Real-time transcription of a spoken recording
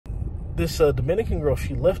this Dominican girl,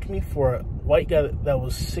 she left me for a white guy that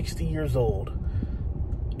was 60 years old.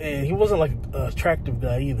 And he wasn't like an attractive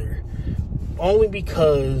guy either. Only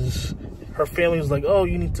because her family was like, oh,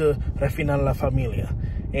 you need to refinar la familia.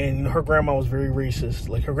 And her grandma was very racist.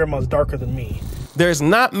 Like, her grandma was darker than me. There's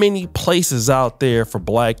not many places out there for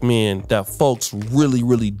black men that folks really,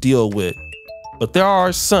 really deal with. But there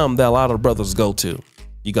are some that a lot of brothers go to.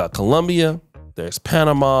 You got Colombia, there's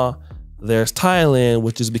Panama, there's Thailand,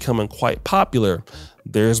 which is becoming quite popular.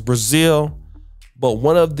 There's Brazil. But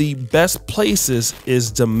one of the best places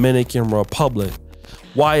is Dominican Republic.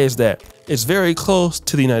 Why is that? It's very close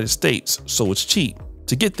to the United States, so it's cheap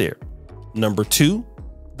to get there. Number two,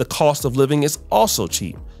 the cost of living is also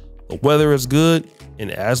cheap. The weather is good,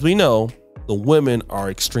 and as we know, the women are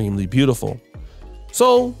extremely beautiful.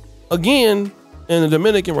 So again, in the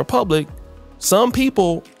Dominican Republic, some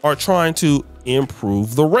people are trying to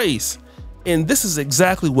improve the race. And this is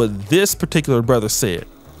exactly what this particular brother said.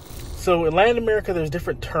 So in Latin America, there's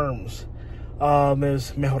different terms.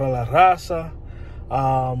 There's mejorar la raza,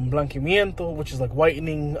 blanqueamiento, which is like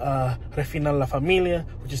whitening, refinar la familia,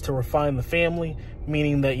 which is to refine the family,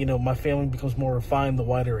 meaning that, you know, my family becomes more refined the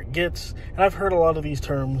wider it gets. And I've heard a lot of these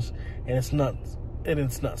terms, and it's nuts.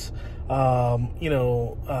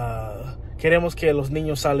 Queremos que los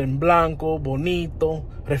niños salen blanco, bonito,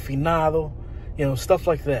 refinado, you know, stuff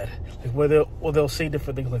like that. Like where they'll say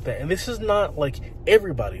different things like that. And this is not like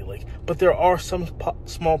everybody, but there are some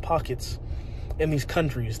small pockets in these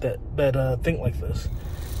countries that think like this.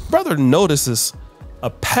 Brother notices a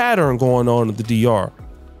pattern going on in the DR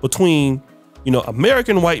between, you know,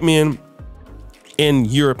 American white men and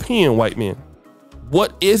European white men.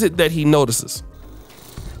 What is it that he notices?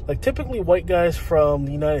 Like, typically white guys from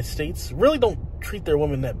the United States really don't treat their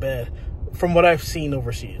women that bad from what I've seen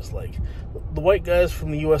overseas. Like, the white guys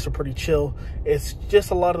from the US are pretty chill. It's just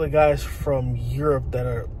a lot of the guys from Europe that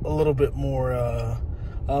are a little bit more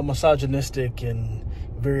misogynistic and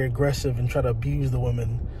very aggressive and try to abuse the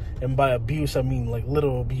women. And by abuse, I mean like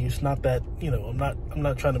literal abuse. Not that, you know, I'm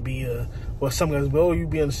not trying to be some guys go, oh, you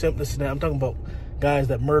being a simp, this and that. I'm talking about guys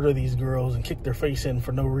that murder these girls and kick their face in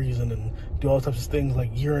for no reason and do all types of things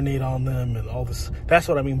like urinate on them and all this. That's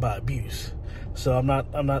what I mean by abuse. So I'm not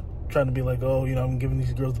trying to be like, oh, you know, I'm giving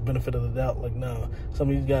these girls the benefit of the doubt. Like, no, some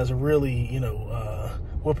of these guys are really, you know,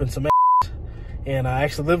 whooping some ass. And I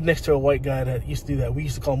actually lived next to a white guy that used to do that. We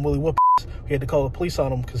used to call him Willie Whoop. We had to call the police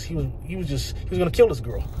on him because he was going to kill this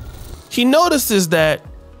girl. He notices that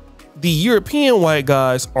the European white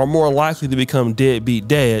guys are more likely to become deadbeat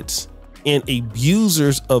dads and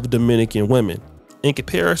abusers of Dominican women in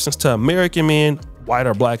comparisons to American men, white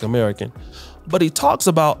or black American. But he talks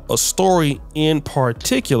about a story in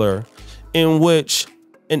particular in which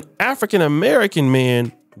an African-American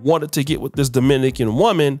man wanted to get with this Dominican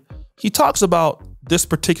woman. He talks about this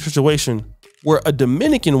particular situation where a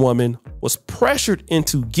Dominican woman was pressured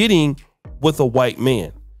into getting with a white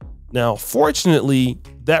man. Now, fortunately,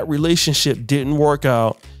 that relationship didn't work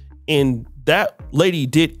out, and that lady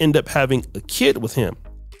did end up having a kid with him.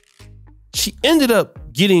 She ended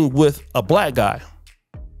up getting with a black guy,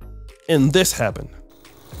 and this happened.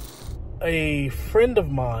 A friend of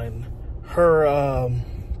mine,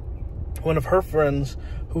 one of her friends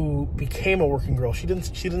who became a working girl, she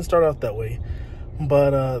didn't start out that way,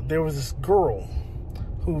 but there was this girl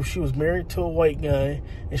who she was married to a white guy,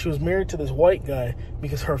 and she was married to this white guy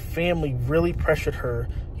because her family really pressured her.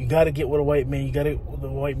 You got to get with a white man. You got to get with a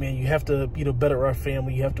white man. You have to, you know, better our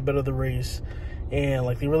family. You have to better the race. And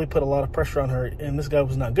like, they really put a lot of pressure on her, and this guy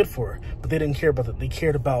was not good for her, but they didn't care about that. They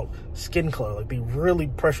cared about skin color. Like, they really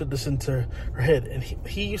pressured this into her head. And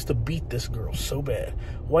he used to beat this girl so bad.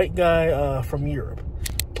 White guy from Europe.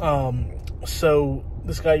 So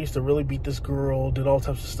this guy used to really beat this girl, did all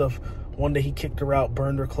types of stuff. One day he kicked her out,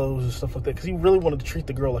 burned her clothes and stuff like that because he really wanted to treat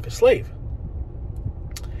the girl like a slave.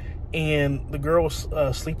 And the girl was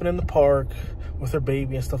sleeping in the park with her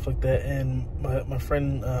baby and stuff like that. And my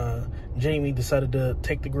friend Jamie decided to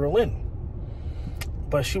take the girl in.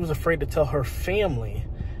 But she was afraid to tell her family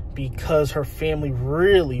because her family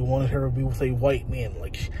really wanted her to be with a white man.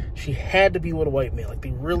 Like, she had to be with a white man. Like,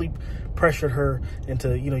 they really pressured her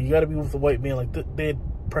into, you know, you got to be with a white man. Like, they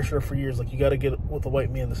had pressured her for years. Like, you got to get with a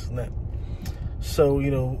white man, this and that. So,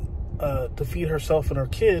 you know, to feed herself and her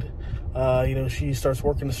kid, you know, she starts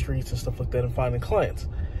working the streets and stuff like that and finding clients.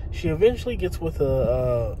 She eventually gets with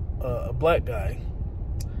a black guy,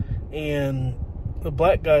 and the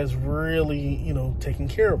black guy is really, you know, taking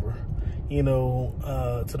care of her, you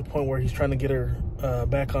know, to the point where he's trying to get her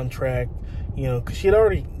back on track, you know, because she had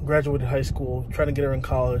already graduated high school, trying to get her in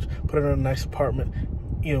college, put her in a nice apartment,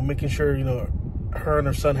 you know, making sure, you know, her and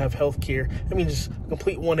her son have health care. I mean, just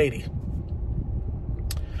complete 180.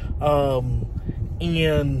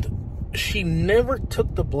 And she never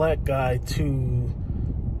took the black guy to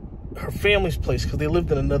her family's place because they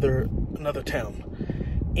lived in another town.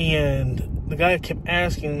 And the guy kept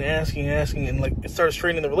asking, and like it started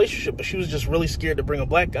straining the relationship, but she was just really scared to bring a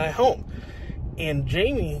black guy home. And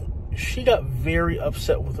Jamie, she got very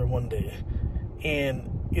upset with her one day.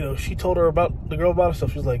 And, you know, she told the girl about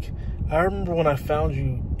herself. She was like, I remember when I found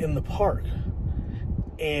you in the park,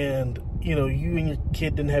 and, you know, you and your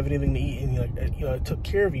kid didn't have anything to eat, and, you know, I took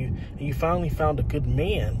care of you, and you finally found a good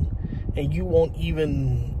man, and you won't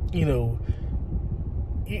even, you know,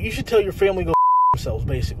 you should tell your family to go themselves,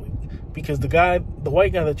 basically, because the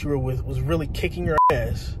white guy that you were with was really kicking your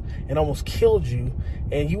ass and almost killed you,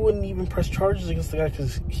 and you wouldn't even press charges against the guy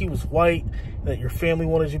because he was white, that your family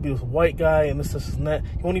wanted you to be with a white guy, and this and that.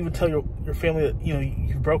 You won't even tell your family that, you know,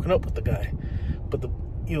 you've broken up with the guy. But the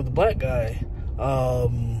black guy,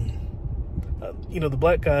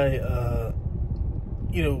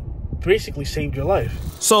 basically saved your life.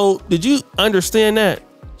 So did you understand that?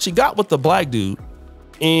 She got with the black dude,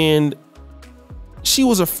 and she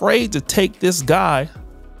was afraid to take this guy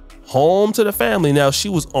home to the family. Now, she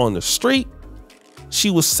was on the street. She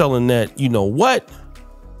was selling that, you know what?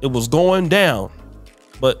 It was going down.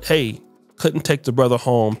 But hey, couldn't take the brother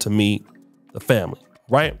home to meet the family,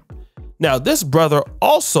 right? Now, this brother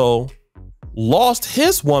also lost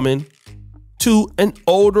his woman to an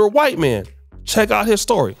older white man. Check out his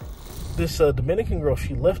story. This Dominican girl,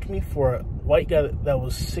 she left me for a white guy that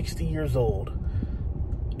was 60 years old.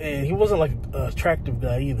 And he wasn't like an attractive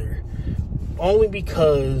guy either. Only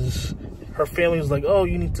because her family was like, oh,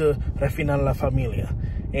 you need to refinar la familia.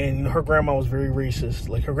 And, you know, her grandma was very racist.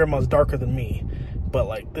 Like, her grandma was darker than me. But,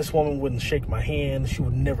 like, this woman wouldn't shake my hand. She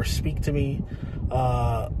would never speak to me.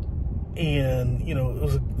 And, you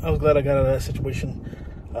know, I was glad I got out of that situation.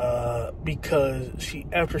 Because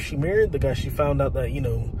after she married the guy, she found out that, you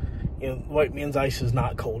know, white man's ice is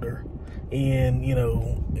not colder. And, you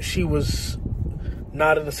know, she was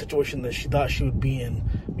not in a situation that she thought she would be in,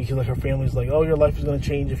 because like her family's like, oh, your life is going to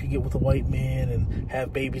change if you get with a white man and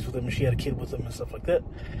have babies with him, and she had a kid with him and stuff like that.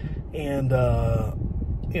 And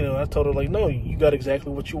you know, I told her, like, no, you got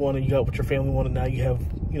exactly what you wanted, you got what your family wanted. Now you have,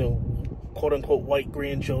 you know, quote unquote white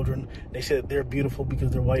grandchildren. They say that they're beautiful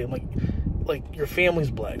because they're white, and like your family's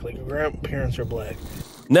black, like your grandparents are black.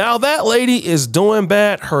 Now that lady is doing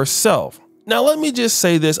bad herself. Now let me just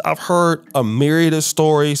say this, I've heard a myriad of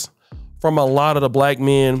stories from a lot of the black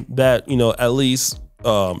men that, you know, at least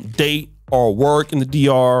date or work in the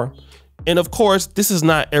DR. And of course, this is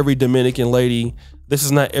not every Dominican lady. This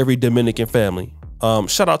is not every Dominican family.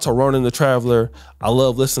 Shout out to Ronan the Traveler. I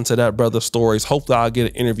love listening to that brother's stories. Hopefully I'll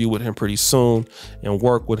get an interview with him pretty soon and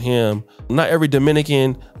work with him. Not every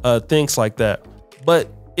Dominican thinks like that,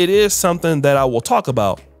 but it is something that I will talk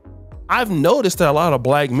about. I've noticed that a lot of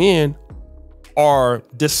black men are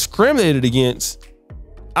discriminated against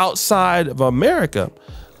outside of America.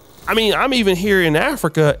 I mean, I'm even here in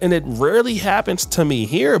Africa, and it rarely happens to me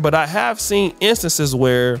here, but I have seen instances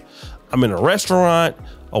where I'm in a restaurant,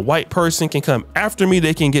 a white person can come after me,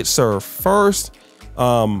 they can get served first.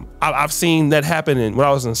 I've seen that happen when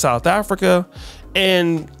I was in South Africa,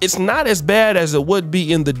 and it's not as bad as it would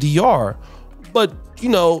be in the DR. But, you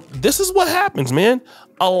know, this is what happens, man.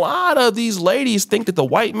 A lot of these ladies think that the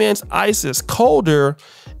white man's ice is colder,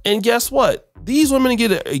 and guess what? These women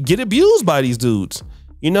get abused by these dudes.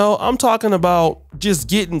 You know, I'm talking about just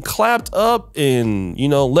getting clapped up and, you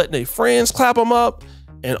know, letting their friends clap them up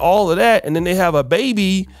and all of that. And then they have a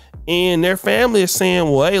baby and their family is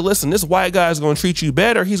saying, well, hey, listen, this white guy is going to treat you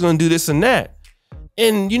better. He's going to do this and that.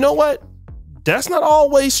 And you know what? That's not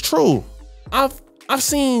always true. I've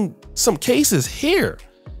seen some cases here,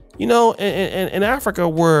 you know, in Africa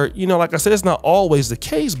where, you know, like I said, it's not always the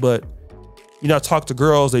case, but, you know, I talked to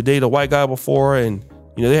girls, they dated a white guy before, and,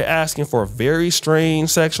 you know, they're asking for very strange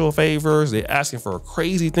sexual favors. They're asking for a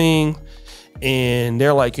crazy thing. And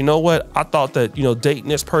they're like, you know what? I thought that, you know, dating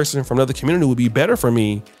this person from another community would be better for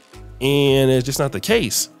me. And it's just not the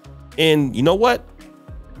case. And you know what?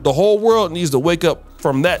 The whole world needs to wake up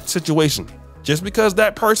from that situation. Just because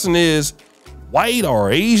that person is white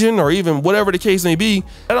or Asian or even whatever the case may be,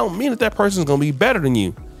 that don't mean that that person is going to be better than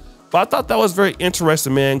you. But I thought that was very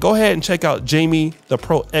interesting, man. Go ahead and check out Jamie, the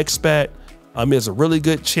Pro Expat. It's a really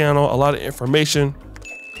good channel, a lot of information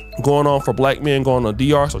going on for black men going on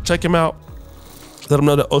DR. So check him out. Let him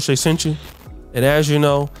know that O'Shea sent you. And as you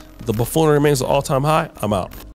know, the buffoonery remains an all-time high. I'm out.